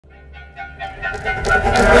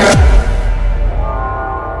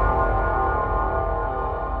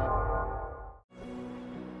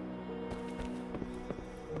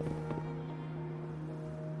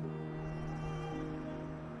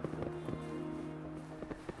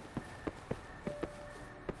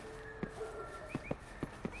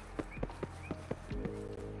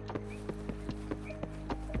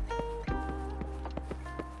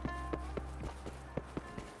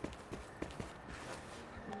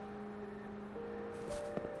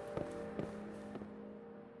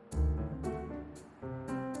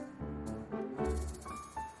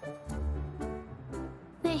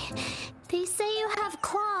They say you have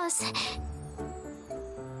claws.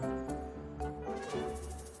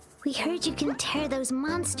 We heard you can tear those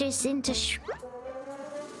monsters into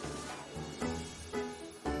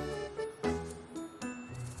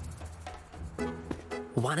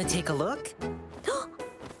Wanna take a look?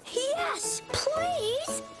 Yes,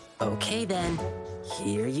 please! Okay then,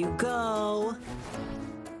 here you go.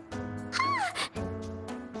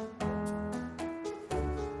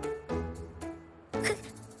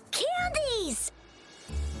 Candies!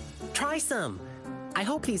 Try some. I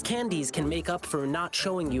hope these candies can make up for not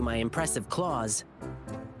showing you my impressive claws.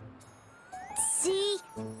 See?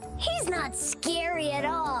 He's not scary at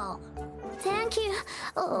all. Thank you,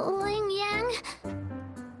 Ling Yang.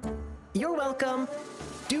 You're welcome.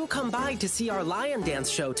 Do come by to see our lion dance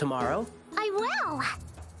show tomorrow. I will.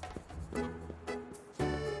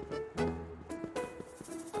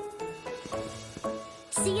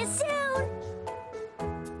 See you soon.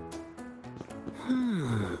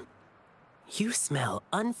 You smell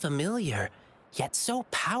unfamiliar, yet so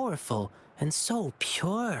powerful and so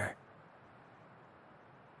pure.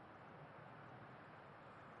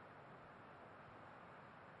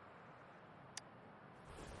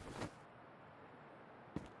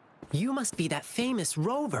 You must be that famous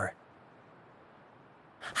rover.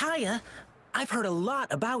 Hiya, I've heard a lot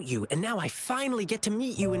about you, and now I finally get to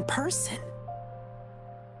meet you in person.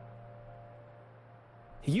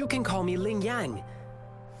 You can call me Ling Yang.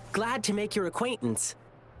 Glad to make your acquaintance.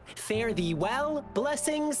 Fare thee well,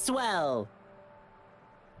 blessings swell.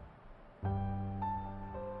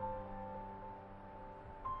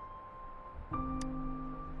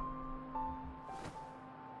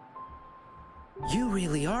 You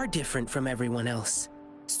really are different from everyone else.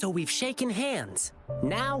 So we've shaken hands.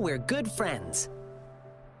 Now we're good friends.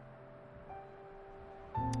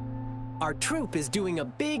 Our troupe is doing a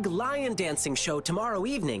big lion dancing show tomorrow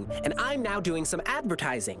evening, and I'm now doing some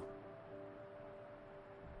advertising.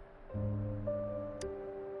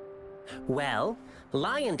 Well,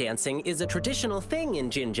 lion dancing is a traditional thing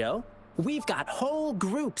in Jinzhou. We've got whole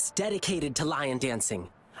groups dedicated to lion dancing.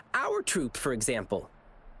 Our troupe, for example.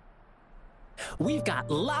 We've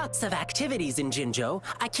got lots of activities in Jinzhou.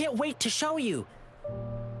 I can't wait to show you.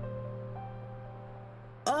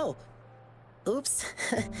 Oh. Oops.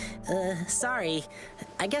 Sorry.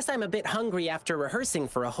 I guess I'm a bit hungry after rehearsing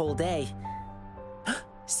for a whole day.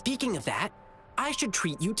 Speaking of that, I should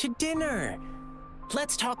treat you to dinner.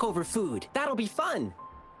 Let's talk over food. That'll be fun.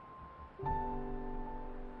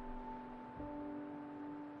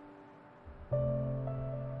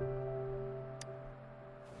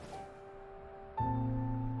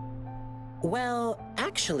 Well,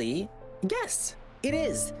 actually, yes, it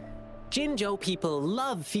is. Jinzhou people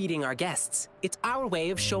love feeding our guests. It's our way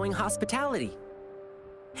of showing hospitality.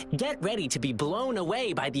 Get ready to be blown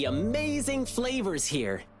away by the amazing flavors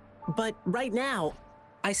here. But right now,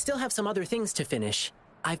 I still have some other things to finish.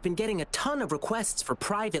 I've been getting a ton of requests for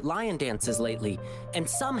private lion dances lately, and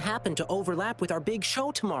some happen to overlap with our big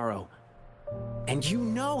show tomorrow. And you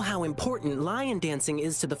know how important lion dancing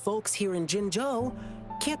is to the folks here in Jinzhou.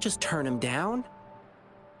 Can't just turn them down.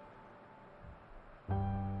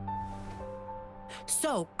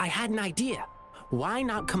 So, I had an idea. Why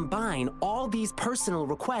not combine all these personal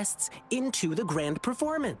requests into the grand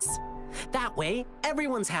performance? That way,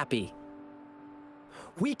 everyone's happy.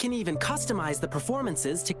 We can even customize the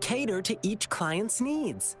performances to cater to each client's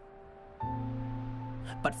needs.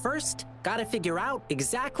 But first, gotta figure out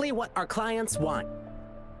exactly what our clients want.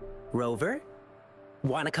 Rover,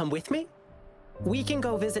 wanna come with me? We can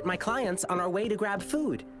go visit my clients on our way to grab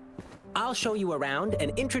food. I'll show you around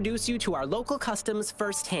and introduce you to our local customs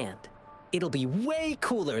firsthand. It'll be way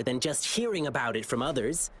cooler than just hearing about it from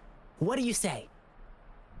others. What do you say?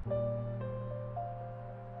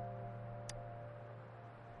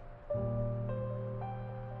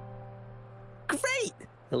 Great!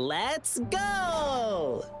 Let's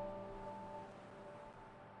go!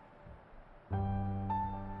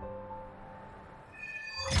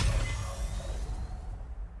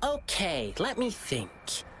 Okay, let me think.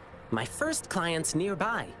 My first client's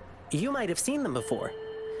nearby. You might have seen them before.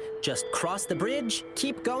 Just cross the bridge,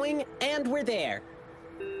 keep going, and we're there.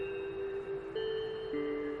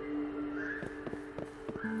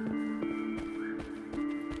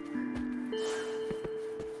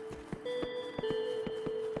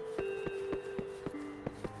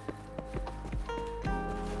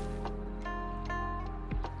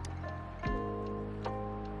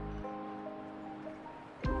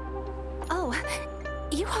 Oh,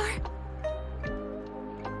 you are...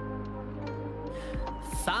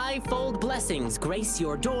 Fivefold blessings grace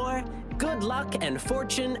your door. Good luck and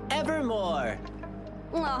fortune evermore.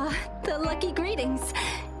 Aw, the lucky greetings.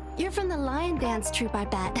 You're from the Lion Dance troupe, I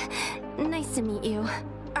bet. Nice to meet you.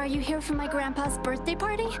 Are you here for my grandpa's birthday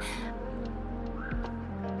party?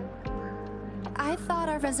 I thought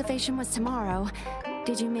our reservation was tomorrow.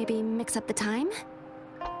 Did you maybe mix up the time?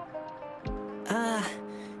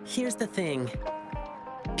 Here's the thing.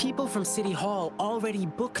 People from City Hall already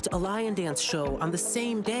booked a Lion Dance show on the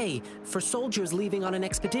same day for soldiers leaving on an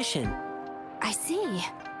expedition. I see.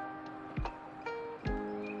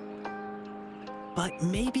 But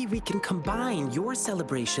maybe we can combine your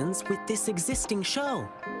celebrations with this existing show.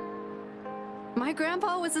 My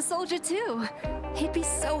grandpa was a soldier too. He'd be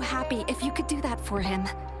so happy if you could do that for him.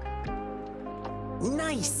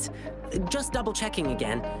 Nice! Just double checking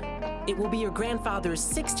again. It will be your grandfather's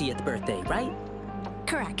 60th birthday, right?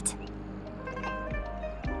 Correct.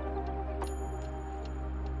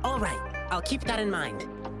 All right, I'll keep that in mind.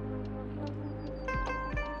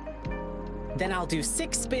 Then I'll do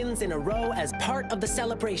 6 spins in a row as part of the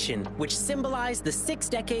celebration, which symbolize the 6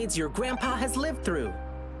 decades your grandpa has lived through.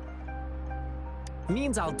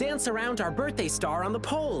 Means I'll dance around our birthday star on the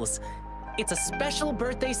poles. It's a special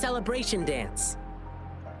birthday celebration dance.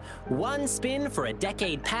 1 spin for a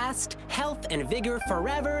decade past, health and vigor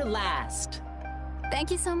forever last.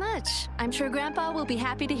 Thank you so much. I'm sure Grandpa will be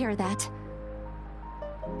happy to hear that.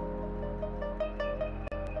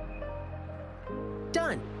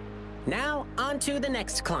 Done. Now, on to the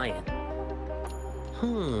next client.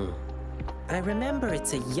 I remember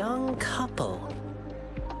it's a young couple.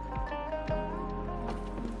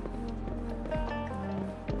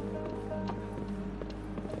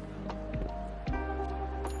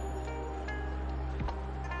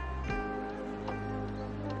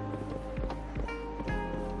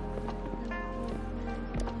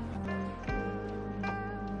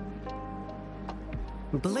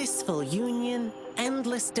 Blissful union,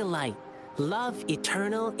 endless delight, love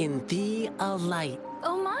eternal in thee a light.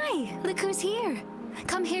 Oh my! Look who's here!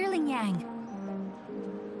 Come here, Ling Yang.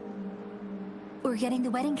 We're getting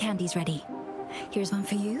the wedding candies ready. Here's one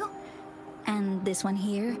for you, and this one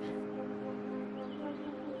here.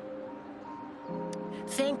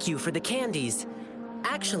 Thank you for the candies.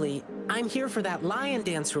 Actually, I'm here for that lion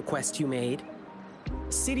dance request you made.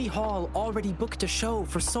 City Hall already booked a show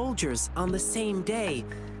for soldiers on the same day,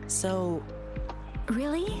 so...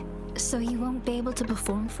 Really? So you won't be able to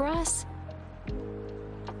perform for us?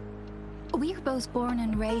 We're both born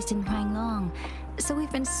and raised in Huanglong, so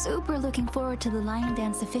we've been super looking forward to the lion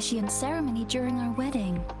dance officiant ceremony during our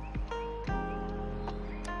wedding.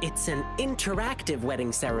 It's an interactive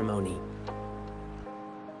wedding ceremony.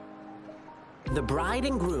 The bride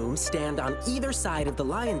and groom stand on either side of the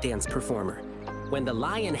lion dance performer. When the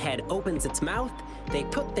lion head opens its mouth, they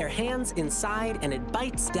put their hands inside and it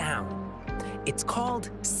bites down. It's called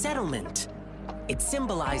settlement. It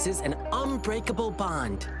symbolizes an unbreakable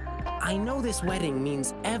bond. I know this wedding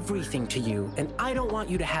means everything to you, and I don't want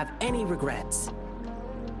you to have any regrets.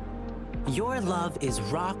 Your love is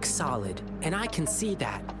rock solid, and I can see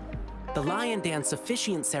that. The lion dance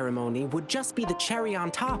officiant ceremony would just be the cherry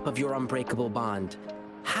on top of your unbreakable bond.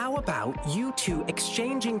 How about you two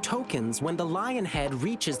exchanging tokens when the lion head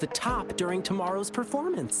reaches the top during tomorrow's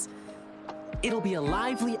performance? It'll be a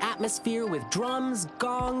lively atmosphere with drums,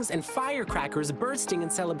 gongs, and firecrackers bursting in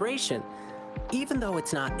celebration. Even though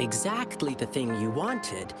it's not exactly the thing you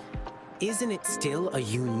wanted, isn't it still a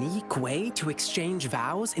unique way to exchange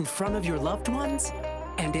vows in front of your loved ones?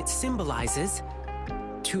 And it symbolizes,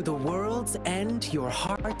 to the world's end, your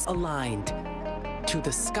hearts aligned. To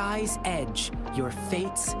the sky's edge, your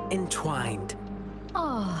fates entwined.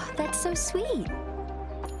 Oh, that's so sweet.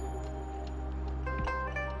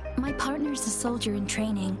 My partner's a soldier in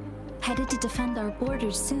training, headed to defend our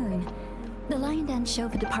borders soon. The lion dance show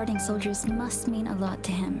for departing soldiers must mean a lot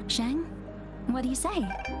to him. Shang, what do you say?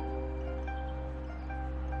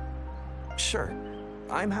 Sure.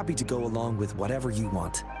 I'm happy to go along with whatever you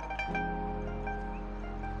want.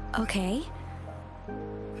 Okay.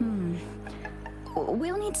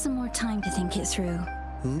 We'll need some more time to think it through.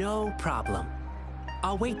 No problem.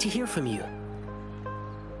 I'll wait to hear from you.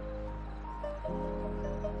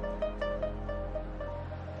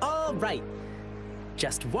 All right.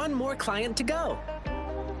 Just one more client to go.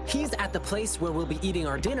 He's at the place where we'll be eating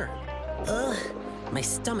our dinner. Ugh, my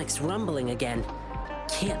stomach's rumbling again.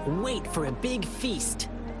 Can't wait for a big feast.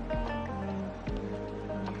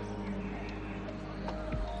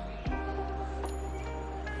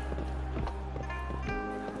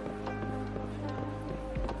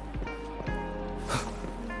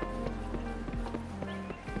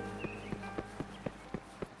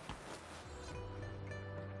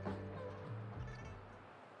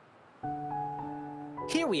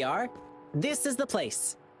 Here we are. This is the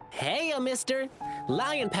place. Hey, mister.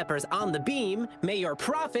 Lion Pepper's on the beam. May your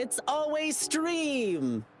profits always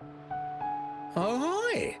stream. Oh,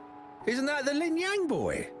 hi. Isn't that the Lin Yang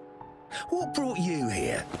boy? What brought you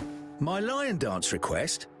here? My lion dance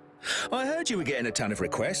request? I heard you were getting a ton of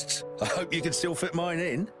requests. I hope you can still fit mine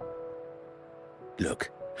in.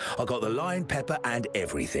 Look, I got the lion pepper and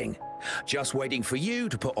everything. Just waiting for you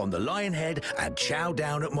to put on the lion head and chow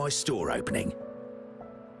down at my store opening.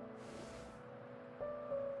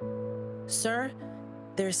 Sir,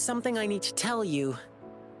 there's something I need to tell you.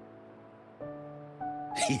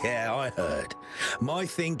 Yeah, I heard. My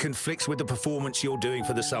thing conflicts with the performance you're doing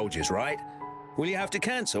for the soldiers, right? Will you have to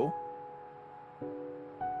cancel?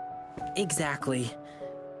 Exactly.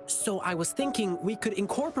 So I was thinking we could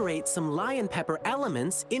incorporate some lion pepper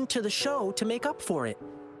elements into the show to make up for it.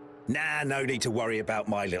 Nah, no need to worry about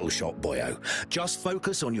my little shop, boyo. Just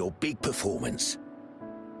focus on your big performance.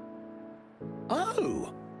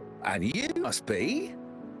 Oh, and you must be...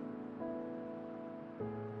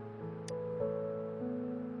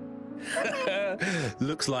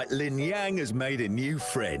 Looks like Lin Yang has made a new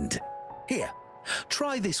friend. Here,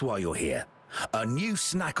 try this while you're here. A new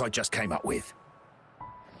snack I just came up with.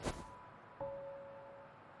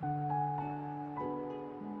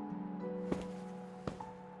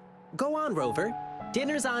 Go on, Rover.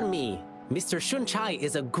 Dinner's on me. Mr. Shunchai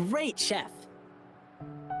is a great chef.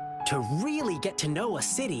 To really get to know a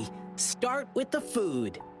city, start with the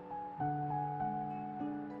food.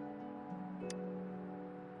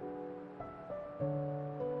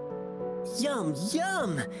 Yum,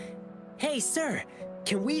 yum! Hey, sir,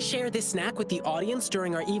 can we share this snack with the audience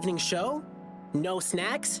during our evening show? No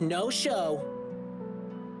snacks, no show.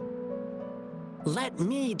 Let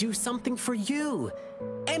me do something for you.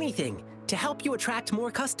 Anything to help you attract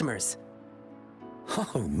more customers.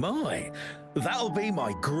 Oh my, that'll be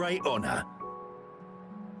my great honor.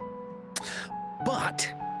 But...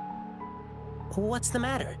 What's the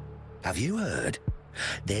matter? have you heard?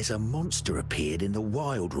 There's a monster appeared in the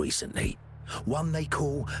wild recently. One they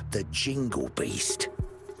call the Jingle Beast.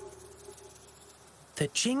 The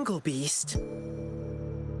Jingle Beast?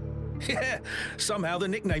 Yeah, somehow the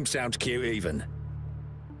nickname sounds cute even.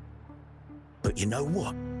 But you know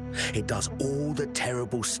what? It does all the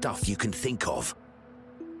terrible stuff you can think of.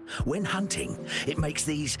 When hunting, it makes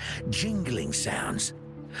these jingling sounds.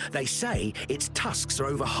 They say its tusks are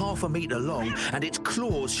over 1/2 meter long and its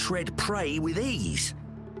claws shred prey with ease.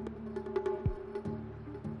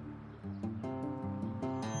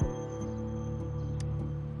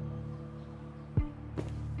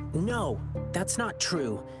 No, that's not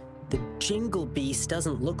true. The Jingle Beast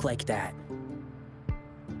doesn't look like that.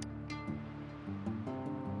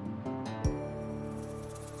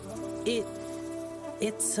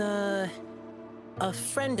 It's a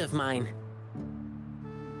friend of mine.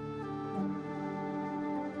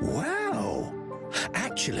 Wow!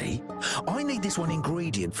 Actually, I need this one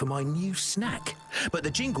ingredient for my new snack, but the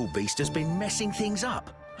Jingle Beast has been messing things up.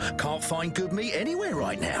 Can't find good meat anywhere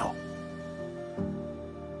right now.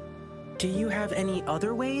 Do you have any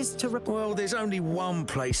other ways to Well, there's only one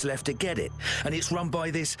place left to get it, and it's run by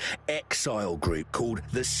this exile group called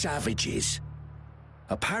the Savages.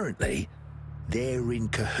 Apparently, they're in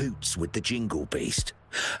cahoots with the Jingle Beast,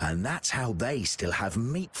 and that's how they still have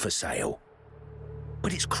meat for sale.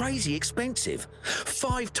 But it's crazy expensive.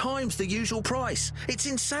 5 times the usual price. It's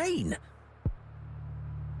insane.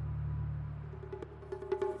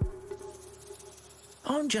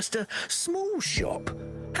 I'm just a small shop.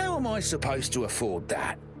 How am I supposed to afford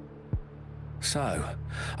that? So,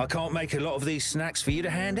 I can't make a lot of these snacks for you to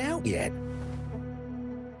hand out yet.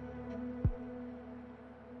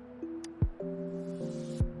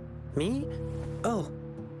 Me? Oh,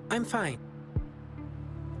 I'm fine.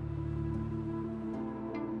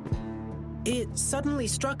 It suddenly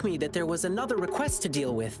struck me that there was another request to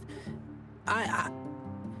deal with.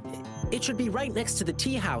 It should be right next to the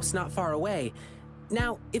tea house, not far away.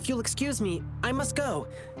 Now, if you'll excuse me, I must go.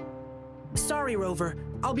 Sorry, Rover.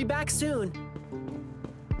 I'll be back soon.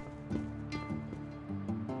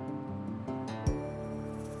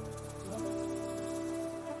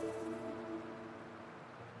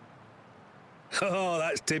 Oh,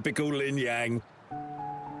 that's typical Lin Yang.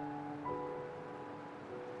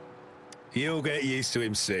 You'll get used to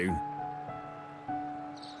him soon.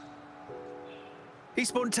 He's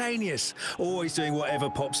spontaneous, always doing whatever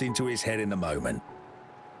pops into his head in the moment.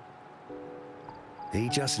 He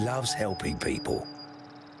just loves helping people.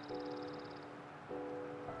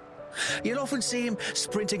 You'll often see him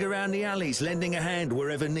sprinting around the alleys, lending a hand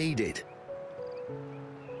wherever needed.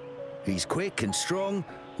 He's quick and strong,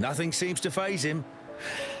 nothing seems to faze him.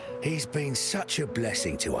 He's been such a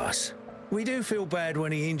blessing to us. We do feel bad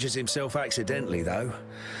when he injures himself accidentally, though.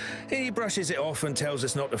 He brushes it off and tells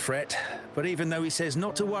us not to fret, but even though he says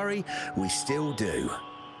not to worry, we still do.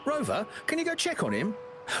 Rover, can you go check on him?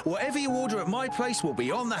 Whatever you order at my place will be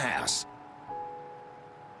on the house.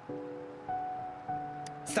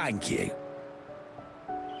 Thank you.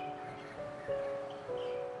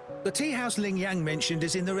 The tea house Ling Yang mentioned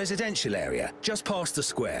is in the residential area, just past the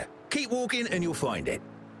square. Keep walking and you'll find it.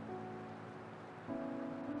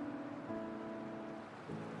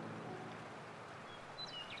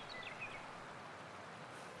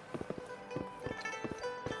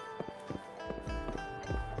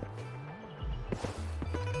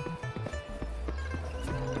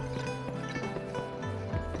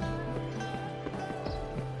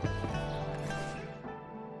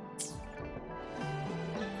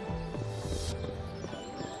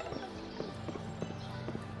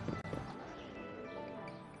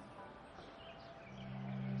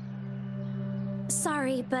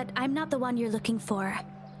 Sorry, but I'm not the one you're looking for.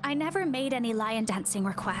 I never made any lion dancing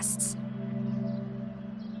requests.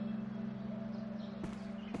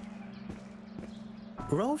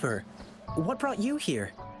 Rover, what brought you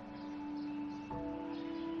here?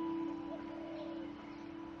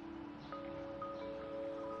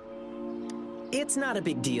 It's not a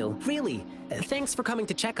big deal, really. Thanks for coming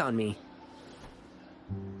to check on me.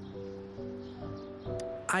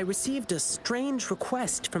 I received a strange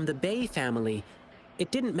request from the Bay family. It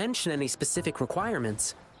didn't mention any specific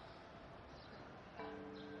requirements.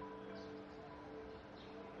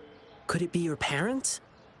 Could it be your parents?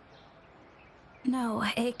 No,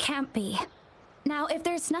 it can't be. Now, if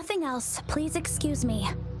there's nothing else, please excuse me.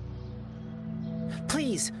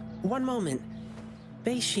 Please, one moment.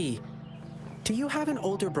 Bei-shi, do you have an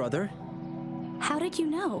older brother? How did you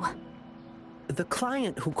know? The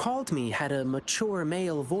client who called me had a mature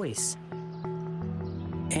male voice.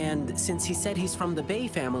 And since he said he's from the Bay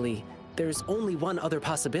family, there's only one other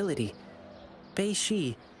possibility.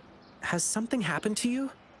 Bei-shi, has something happened to you?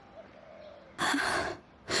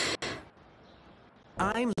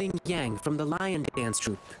 I'm Ling Yang from the Lion Dance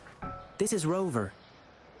Troupe. This is Rover.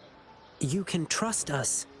 You can trust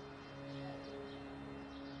us.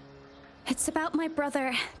 It's about my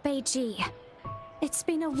brother, Bei-ji. It's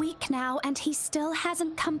been a week now, and he still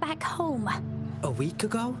hasn't come back home. A week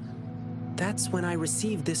ago? That's when I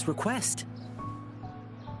received this request.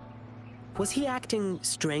 Was he acting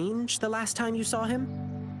strange the last time you saw him?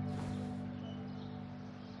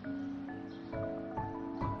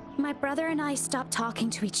 My brother and I stopped talking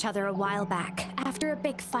to each other a while back, after a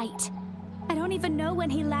big fight. I don't even know when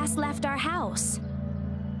he last left our house.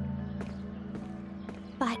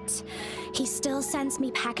 But he still sends me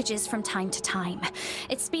packages from time to time.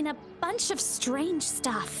 It's been a bunch of strange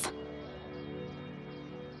stuff.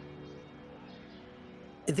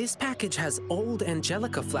 This package has old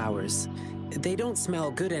angelica flowers. They don't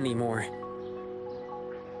smell good anymore.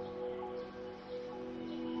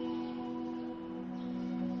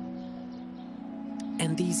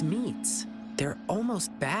 And these meats, they're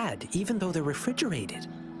almost bad, even though they're refrigerated.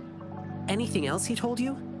 Anything else he told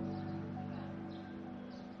you?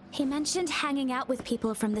 He mentioned hanging out with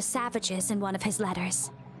people from the Savages in one of his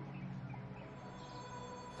letters.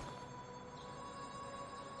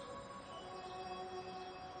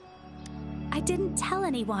 I didn't tell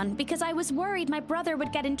anyone because I was worried my brother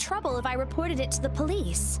would get in trouble if I reported it to the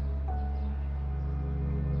police.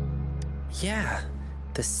 Yeah,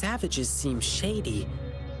 the Savages seem shady.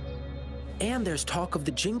 And there's talk of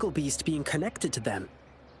the Jingle Beast being connected to them.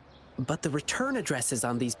 But the return addresses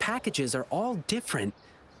on these packages are all different.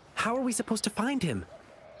 How are we supposed to find him?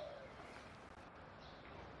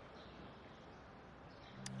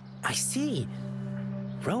 I see.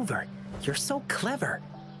 Rover, you're so clever.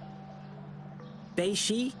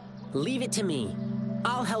 Bei-shi, leave it to me.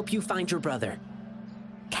 I'll help you find your brother.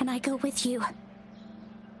 Can I go with you?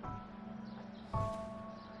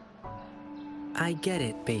 I get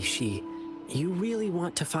it, Bei-shi. You really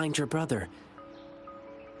want to find your brother.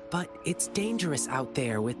 But it's dangerous out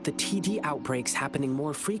there with the TD outbreaks happening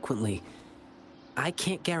more frequently. I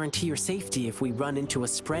can't guarantee your safety if we run into a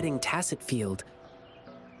spreading tacit field.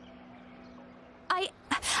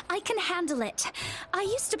 I can handle it. I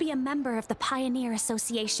used to be a member of the Pioneer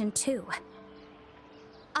Association too.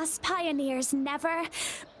 Us pioneers never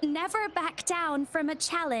back down from a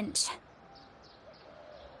challenge.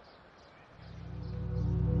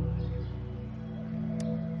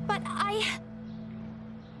 But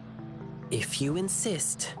If you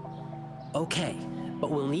insist. Okay,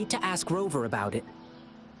 but we'll need to ask Rover about it.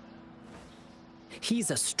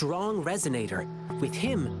 He's a strong resonator. With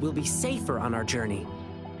him, we'll be safer on our journey.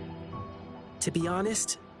 To be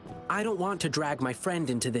honest, I don't want to drag my friend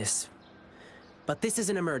into this. But this is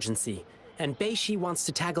an emergency, and Beishi wants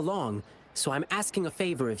to tag along, so I'm asking a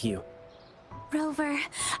favor of you. Rover,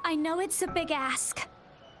 I know it's a big ask.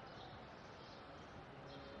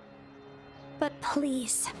 But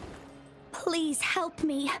please, please help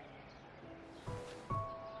me.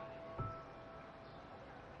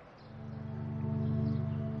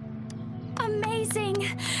 Amazing!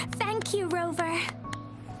 Thank you, Rover.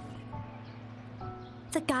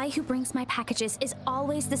 The guy who brings my packages is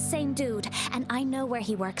always the same dude, and I know where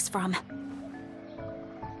he works from.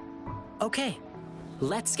 Okay,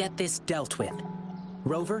 let's get this dealt with.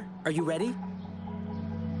 Rover, are you ready?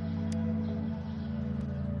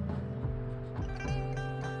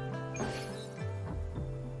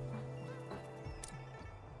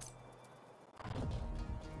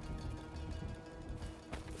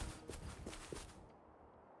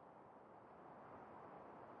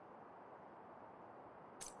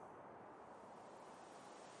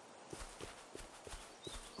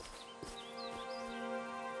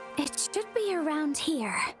 It should be around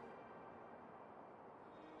here.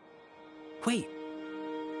 Wait,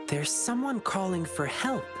 there's someone calling for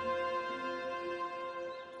help.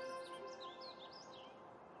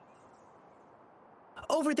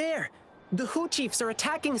 Over there! The Hu Chiefs are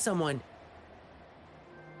attacking someone!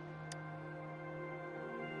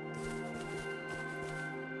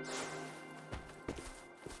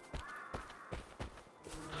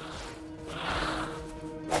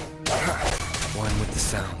 One with the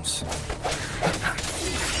sounds.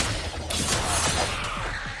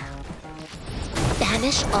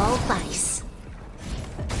 Banish all vice.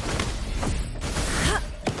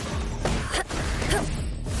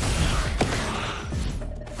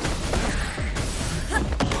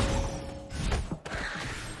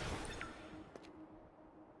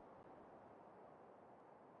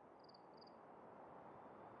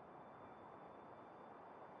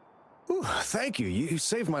 Ooh, thank you. You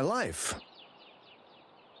saved my life.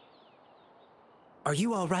 Are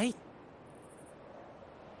you all right?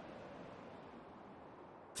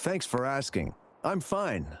 Thanks for asking. I'm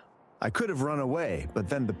fine. I could have run away, but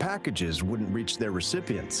then the packages wouldn't reach their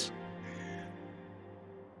recipients.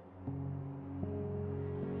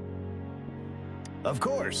 Of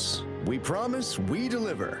course. We promise, we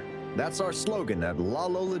deliver. That's our slogan at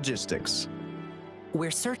Lalo Logistics.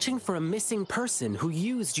 We're searching for a missing person who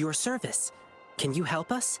used your service. Can you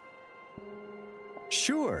help us?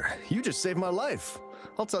 Sure. You just saved my life.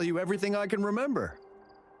 I'll tell you everything I can remember.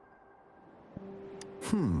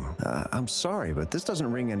 I'm sorry, but this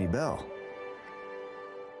doesn't ring any bell.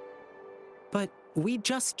 But we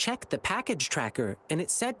just checked the package tracker, and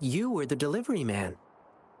it said you were the delivery man.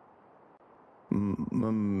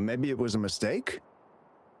 Maybe it was a mistake?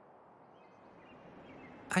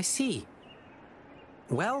 I see.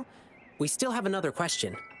 Well, we still have another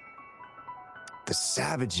question. The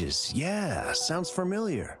Savages. Yeah, sounds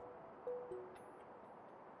familiar.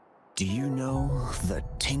 Do you know the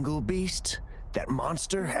Tingle Beast? That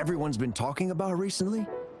monster everyone's been talking about recently?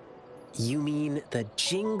 You mean the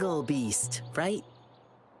Jingle Beast, right?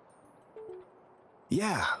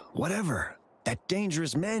 Yeah, whatever. That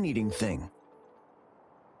dangerous man-eating thing.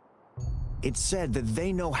 It said that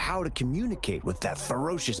they know how to communicate with that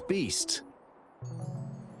ferocious beast.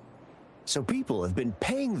 So people have been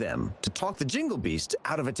paying them to talk the Jingle Beast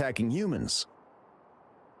out of attacking humans.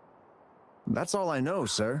 That's all I know,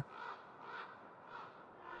 sir.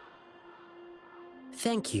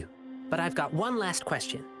 Thank you, but I've got one last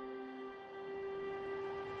question.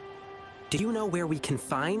 Do you know where we can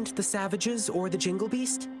find the Savages or the Jingle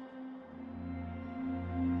Beast?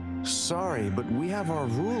 Sorry, but we have our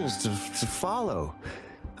rules to follow.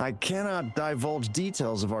 I cannot divulge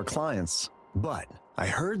details of our clients, but I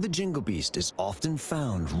heard the Jingle Beast is often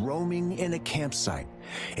found roaming in a campsite.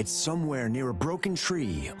 It's somewhere near a broken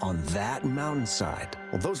tree on that mountainside.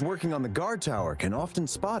 Well, those working on the guard tower can often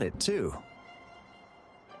spot it, too.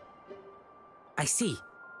 I see.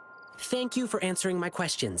 Thank you for answering my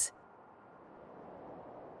questions.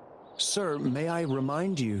 Sir, may I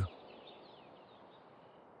remind you?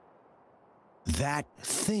 That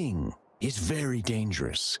thing is very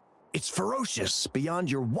dangerous. It's ferocious, beyond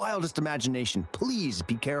your wildest imagination. Please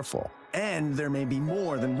be careful. And there may be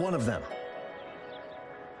more than one of them.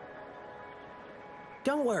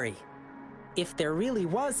 Don't worry. If there really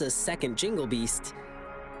was a second Jingle Beast,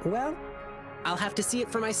 well, I'll have to see it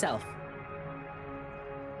for myself.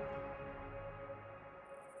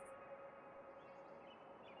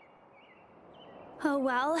 Oh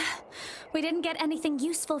well, we didn't get anything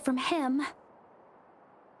useful from him.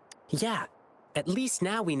 Yeah, at least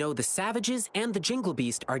now we know the Savages and the Jingle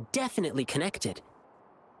Beast are definitely connected.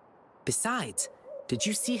 Besides, did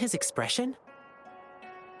you see his expression?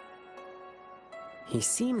 He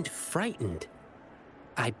seemed frightened.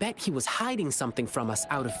 I bet he was hiding something from us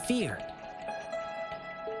out of fear.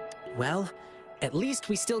 Well, at least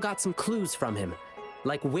we still got some clues from him,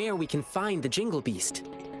 like where we can find the Jingle Beast.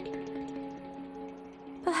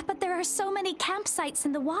 But there are so many campsites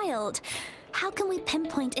in the wild. How can we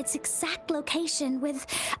pinpoint its exact location with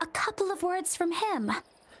a couple of words from him?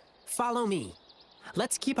 Follow me.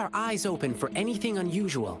 Let's keep our eyes open for anything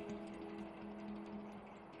unusual.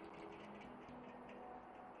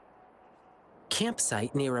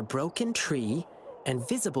 Campsite near a broken tree and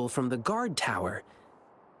visible from the guard tower.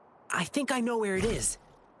 I think I know where it is.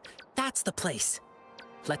 That's the place.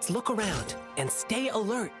 Let's look around and stay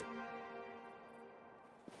alert.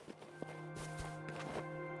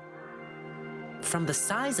 From the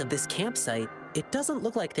size of this campsite, it doesn't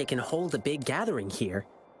look like they can hold a big gathering here.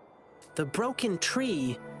 The broken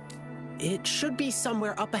tree, it should be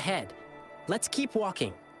somewhere up ahead. Let's keep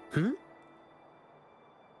walking.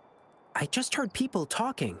 I just heard people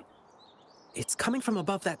talking. It's coming from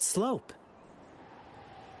above that slope.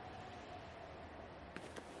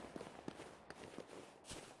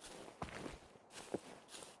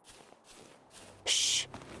 Shh.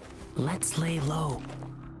 Let's lay low.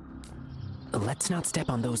 Let's not step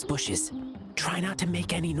on those bushes. Try not to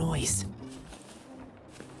make any noise.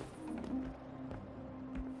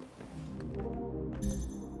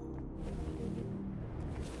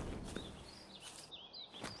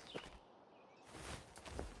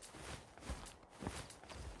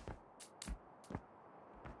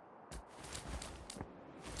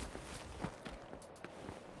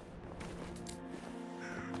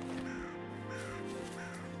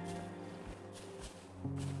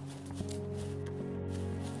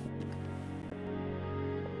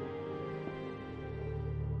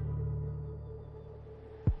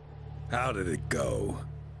 How did it go?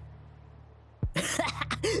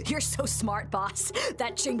 You're so smart, boss.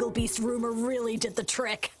 That Jingle Beast rumor really did the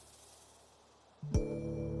trick.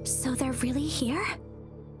 So they're really here?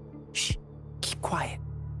 Shh, keep quiet.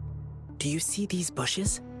 Do you see these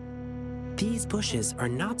bushes? These bushes are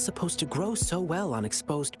not supposed to grow so well on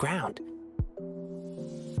exposed ground.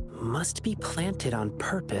 Must be planted on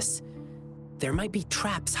purpose. There might be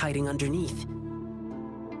traps hiding underneath.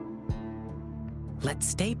 Let's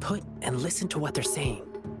stay put and listen to what they're saying.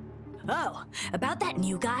 Oh, about that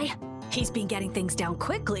new guy? He's been getting things down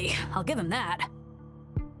quickly. I'll give him that.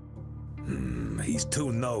 He's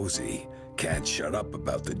too nosy. Can't shut up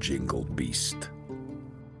about the Jingle Beast.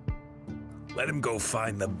 Let him go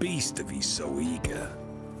find the beast if he's so eager.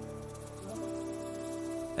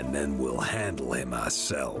 And then we'll handle him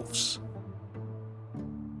ourselves.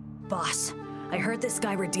 Boss, I heard this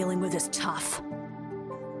guy we're dealing with is tough.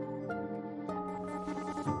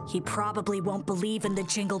 He probably won't believe in the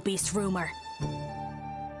Jingle Beast rumor.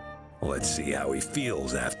 Let's see how he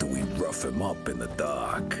feels after we rough him up in the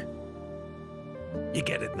dark. You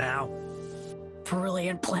get it now?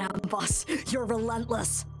 Brilliant plan, boss. You're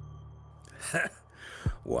relentless.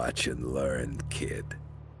 Watch and learn, kid.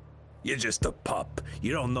 You're just a pup.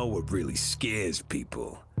 You don't know what really scares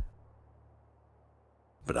people.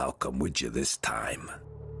 But I'll come with you this time.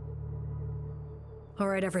 All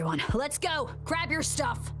right, everyone, let's go. Grab your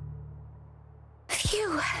stuff.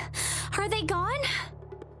 Phew. Are they gone?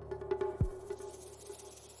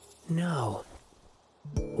 No.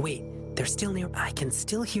 Wait, they're still near. I can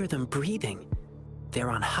still hear them breathing. They're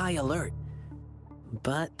on high alert.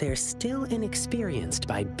 But they're still inexperienced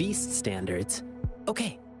by beast standards.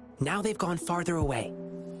 Okay, now they've gone farther away.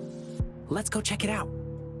 Let's go check it out.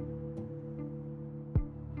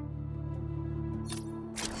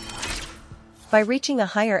 By reaching a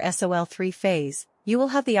higher SOL3 phase, you will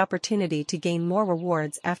have the opportunity to gain more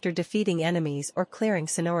rewards after defeating enemies or clearing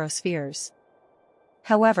sonorospheres.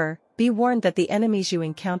 However, be warned that the enemies you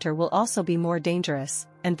encounter will also be more dangerous,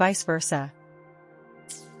 and vice versa.